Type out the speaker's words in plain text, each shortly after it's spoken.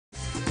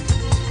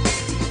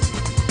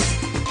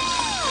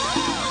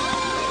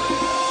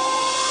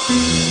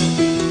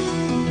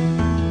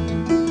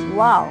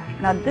Wow!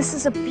 Now this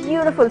is a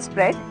beautiful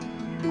spread.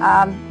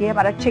 ये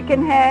हमारा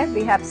chicken है.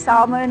 We have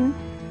salmon,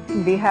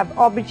 we have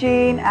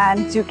aubergine and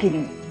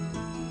zucchini.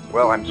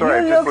 Well, I'm sorry,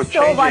 You I just look was so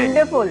changing.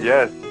 wonderful.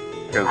 Yes,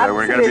 because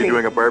we're going to be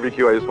doing a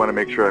barbecue. I just want to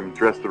make sure I'm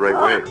dressed the right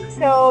way.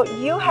 So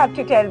you have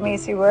to tell me,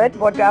 Stewart,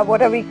 what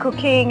are we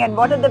cooking and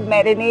what are the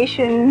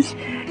marinations?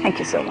 Thank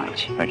you so much.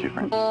 Thank you,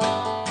 friend.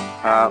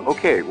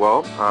 Okay, well,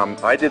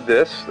 I did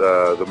this,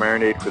 the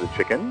marinade for the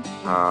chicken.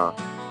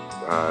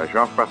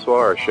 Jean-Francois,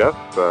 our chef,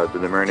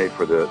 did the marinade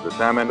for the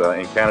salmon.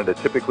 In Canada,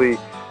 typically,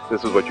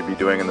 this is what you'd be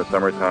doing in the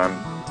summertime.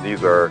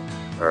 These are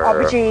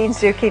aubergines,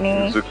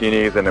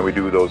 zucchinis, and then we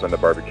do those on the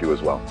barbecue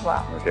as well.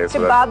 Wow. Okay, so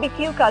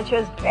barbecue culture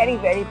is very,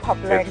 very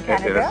popular in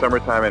Canada. In the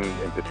summertime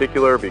in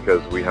particular,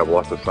 because we have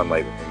lots of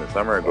sunlight in the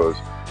summer.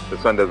 The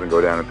sun doesn't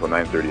go down until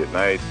 9:30 at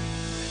night.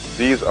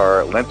 These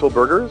are lentil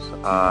burgers.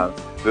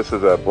 This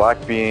is a black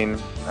bean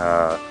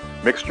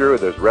mixture.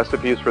 There's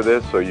recipes for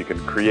this, so you can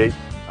create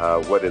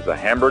what is a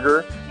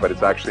hamburger, but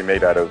it's actually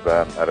made out of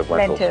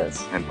lentils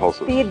and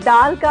pulses. ये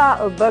दाल का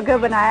burger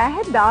बनाया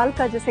है. दाल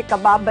का जैसे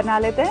कबाब बना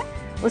लेते हैं,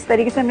 उस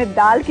तरीके से हमने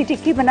दाल की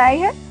टिक्की बनाई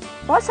है.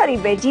 बहुत सारी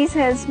वेजीज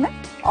हैं इसमें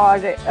और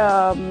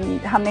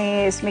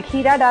हमने इसमें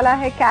खीरा डाला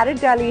है, कैरेट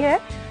डाली है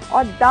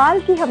और दाल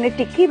की हमने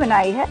टिक्की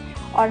बनाई है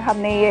और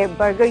हमने ये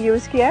बर्गर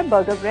यूज किया है,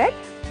 burger bread.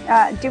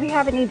 Do we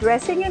have any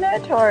dressing in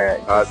it or?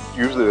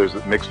 Usually there's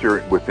a mixture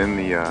within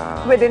the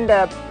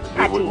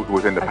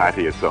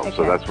patty itself. Okay.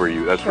 So that's where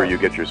you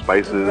get your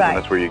spices, and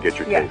that's where you get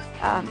your taste.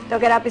 तो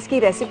अगर आप इसकी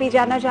recipe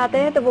जानना चाहते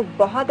हैं तो वो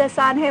बहुत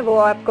आसान है. वो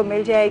आपको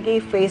मिल जाएगी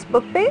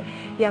Facebook पे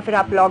या फिर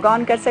आप लॉग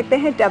ऑन कर सकते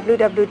हैं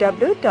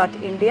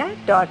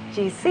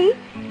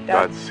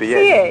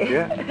www.india.gc.ca.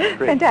 Yeah,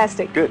 great.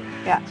 Fantastic. Good.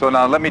 Yeah. So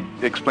now let me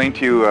explain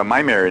to you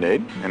my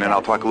marinade, and then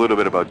I'll talk a little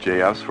bit about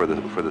JF's for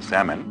the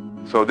salmon.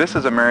 So this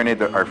is a marinade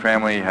that our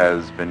family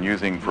has been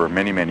using for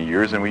many, many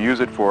years, and we use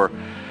it for,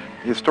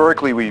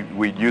 historically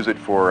we'd use it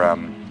for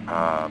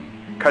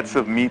cuts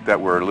of meat that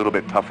were a little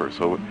bit tougher.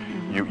 So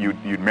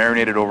you'd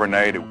marinate it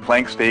overnight.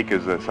 Plank steak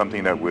is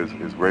something that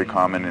is very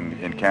common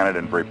in Canada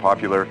and very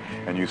popular,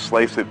 and you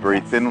slice it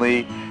very thinly,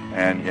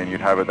 and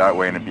you'd have it that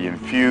way, and it'd be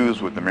infused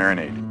with the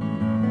marinade.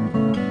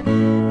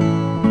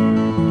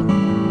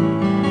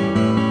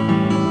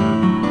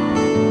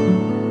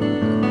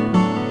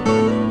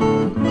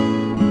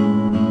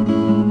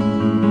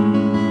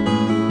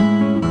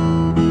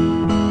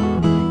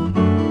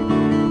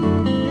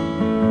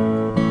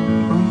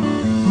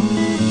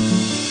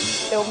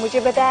 मुझे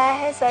बताया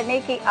है sir ने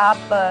कि आप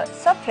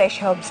सब fresh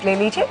herbs ले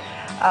लीजिए.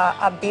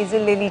 आप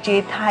बेसिल ले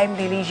लीजिए, थाइम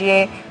ले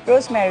लीजिए,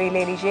 रोजमेरी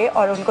ले लीजिए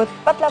और उनको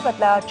पतला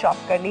पतला चॉप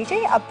कर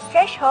लीजिए. अब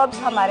फ्रेश हर्ब्स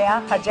हमारे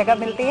यहाँ हर जगह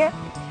मिलती है.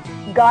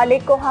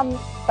 गार्लिक को हम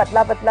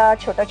पतला पतला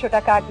छोटा छोटा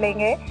काट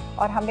लेंगे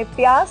और हमने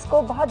प्याज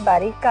को बहुत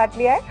बारीक काट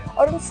लिया है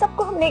और उन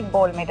सबको हमने एक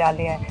बाउल में डाल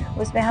लिया है.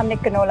 उसमें हमने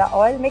कनोला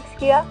ऑयल मिक्स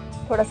किया,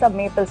 थोड़ा सा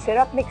मेपल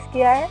सिरप मिक्स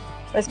किया है,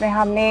 उसमें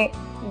हमने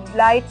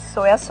लाइट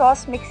सोया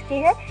सॉस मिक्स की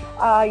है.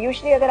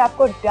 यूजुअली अगर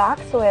आपको डार्क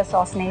सोया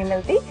सॉस नहीं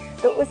मिलती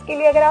तो उसके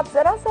लिए अगर आप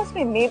ज़रा सा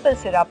उसमें मेपल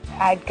सिरप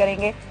ऐड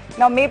करेंगे.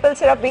 Now maple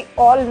syrup we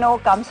all know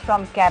comes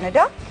from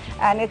Canada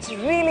and it's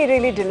really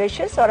really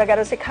delicious और अगर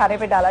उसे खाने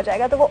में डाला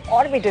जाएगा तो वो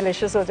और भी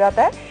डिलिशियस हो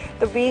जाता है.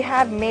 तो we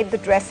have made the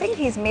dressing,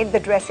 he is made the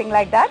dressing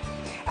like that.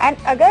 And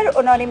अगर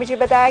उन्होंने मुझे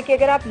बताया कि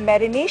अगर आप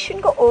मैरिनेशन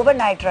को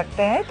ओवरनाइट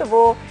रखते हैं तो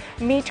वो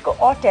मीट को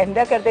और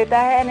टेंडर कर देता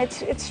है and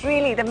it's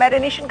really the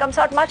marination comes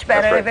out much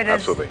better if it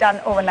is done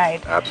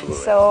overnight.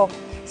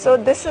 So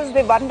this is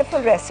the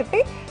wonderful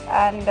recipe,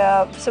 and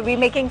so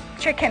we're making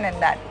chicken in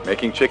that.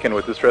 Making chicken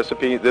with this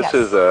recipe. This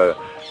is a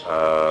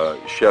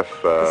Chef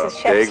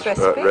Beck's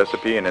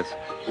recipe, and it's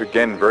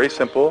again very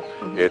simple.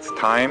 It's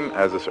thyme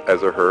as a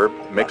herb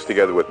mixed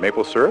together with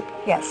maple syrup.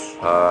 Yes.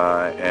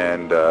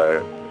 And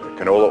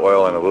canola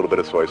oil and a little bit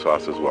of soy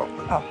sauce as well.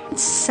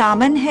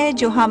 सामन है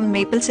जो हम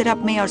maple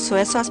syrup में और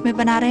soya sauce में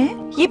बना रहे हैं.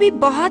 ये भी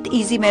बहुत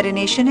इजी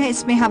मैरिनेशन है.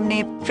 इसमें हमने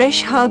फ्रेश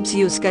हर्ब्स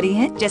यूज करी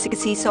हैं जैसे कि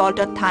सी सॉल्ट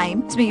और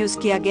थाइम इसमें यूज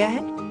किया गया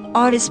है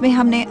और इसमें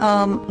हमने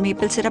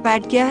मेपल सिरप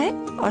ऐड किया है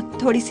और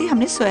थोड़ी सी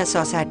हमने सोया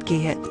सॉस ऐड की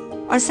है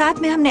और साथ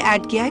में हमने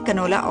ऐड किया है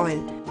canola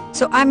oil.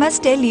 So I must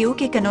tell you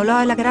कि कनोला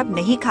ऑयल अगर आप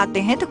नहीं खाते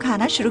हैं तो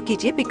खाना शुरू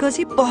कीजिए बिकॉज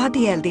ये बहुत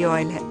ही हेल्दी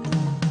ऑयल है.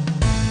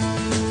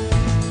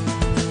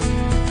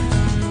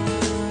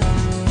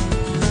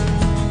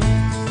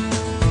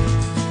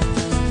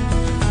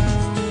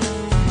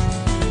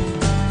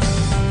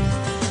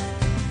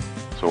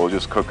 So we'll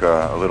just cook a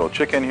little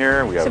chicken here.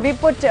 So we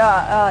put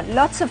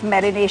lots of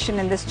marination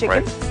in this chicken.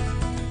 Right.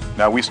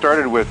 Now we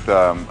started with a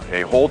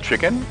whole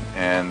chicken,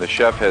 and the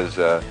chef has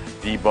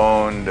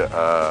deboned,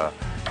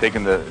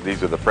 taken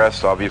these are the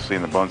breasts, obviously,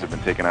 and the bones have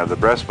been taken out of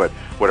the breast. But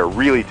what are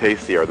really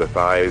tasty are the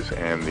thighs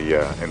and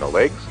the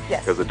legs,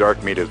 because the dark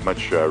meat is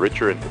much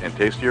richer and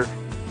tastier.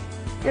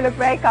 You look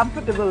very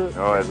comfortable.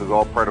 Oh, this is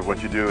all part of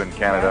what you do in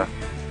Canada.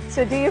 So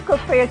do you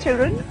cook for your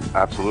children?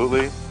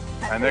 Absolutely,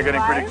 and they're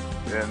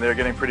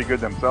getting pretty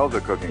good themselves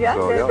at cooking. Yeah,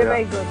 so, they're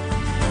very good.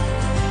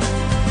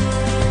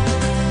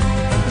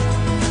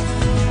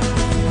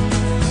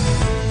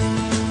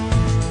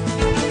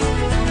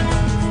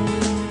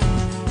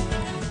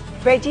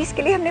 Veggies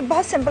के लिए हमने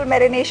बहुत simple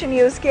marination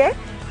use किया है.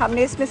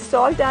 हमने इसमें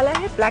salt डाला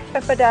है, ब्लैक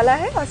पेपर डाला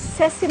है और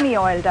सेसमी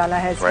ऑयल डाला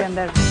है इसके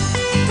अंदर.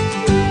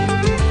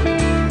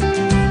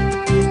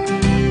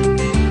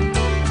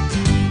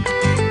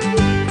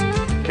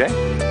 Okay.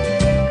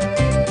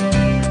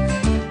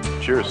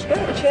 Cheers.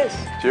 Cheers.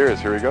 Cheers.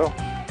 Here we go.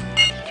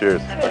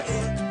 Cheers.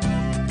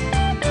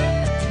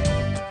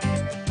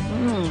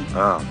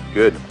 Ah,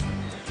 good.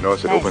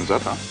 Notice it opens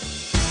up, huh?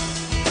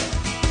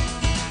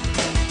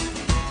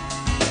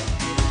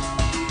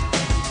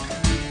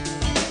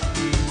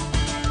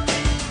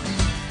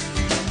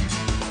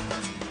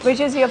 Which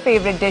is your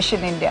favorite dish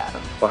in India?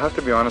 Well, I have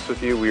to be honest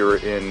with you, we were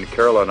in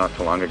Kerala not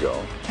too long ago,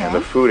 and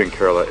the food in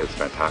Kerala is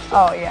fantastic.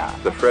 Oh, yeah.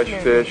 The fresh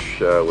fish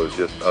was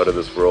just out of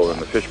this world, and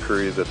the fish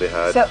curries that they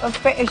had. So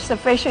it's a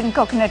fish and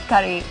coconut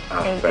curry.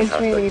 It's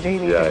really,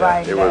 really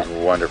divine. It was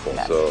wonderful.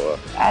 Yes. So,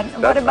 and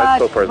what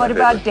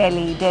about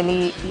Delhi?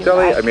 Delhi,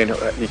 I mean,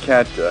 you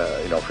can't,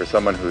 you know, for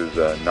someone who's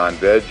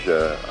non-veg,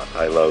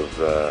 I love,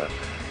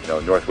 you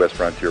know, Northwest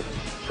Frontier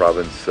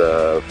Province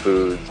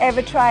foods.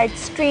 Ever tried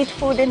street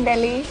food in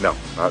Delhi? No,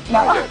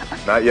 not yet.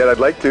 Not yet. I'd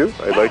like to.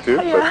 I'd like to.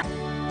 Yeah.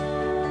 But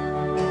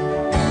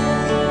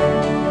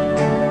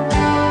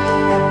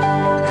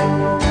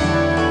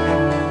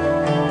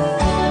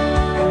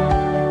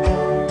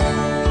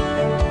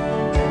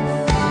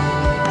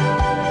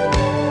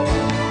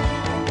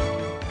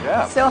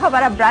So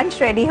हमारा brunch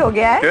ready हो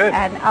गया है. Good.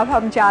 And अब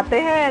हम जाते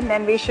हैं and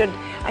then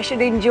I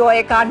should enjoy.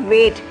 I can't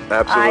wait.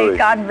 Absolutely. I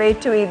can't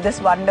wait to eat this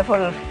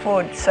wonderful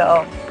food.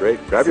 So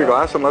great. Grab your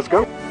glass and let's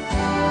go.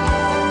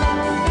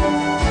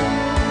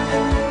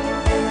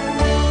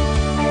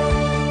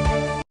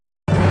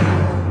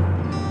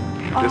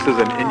 This is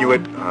an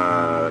Inuit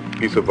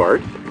piece of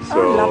art.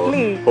 So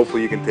lovely.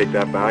 hopefully you can take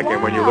that back,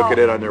 and when you look at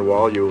it on their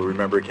wall, you'll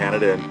remember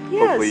Canada, and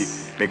hopefully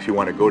makes you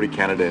want to go to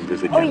Canada and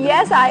visit Canada. Oh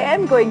yes, I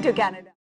am going to Canada.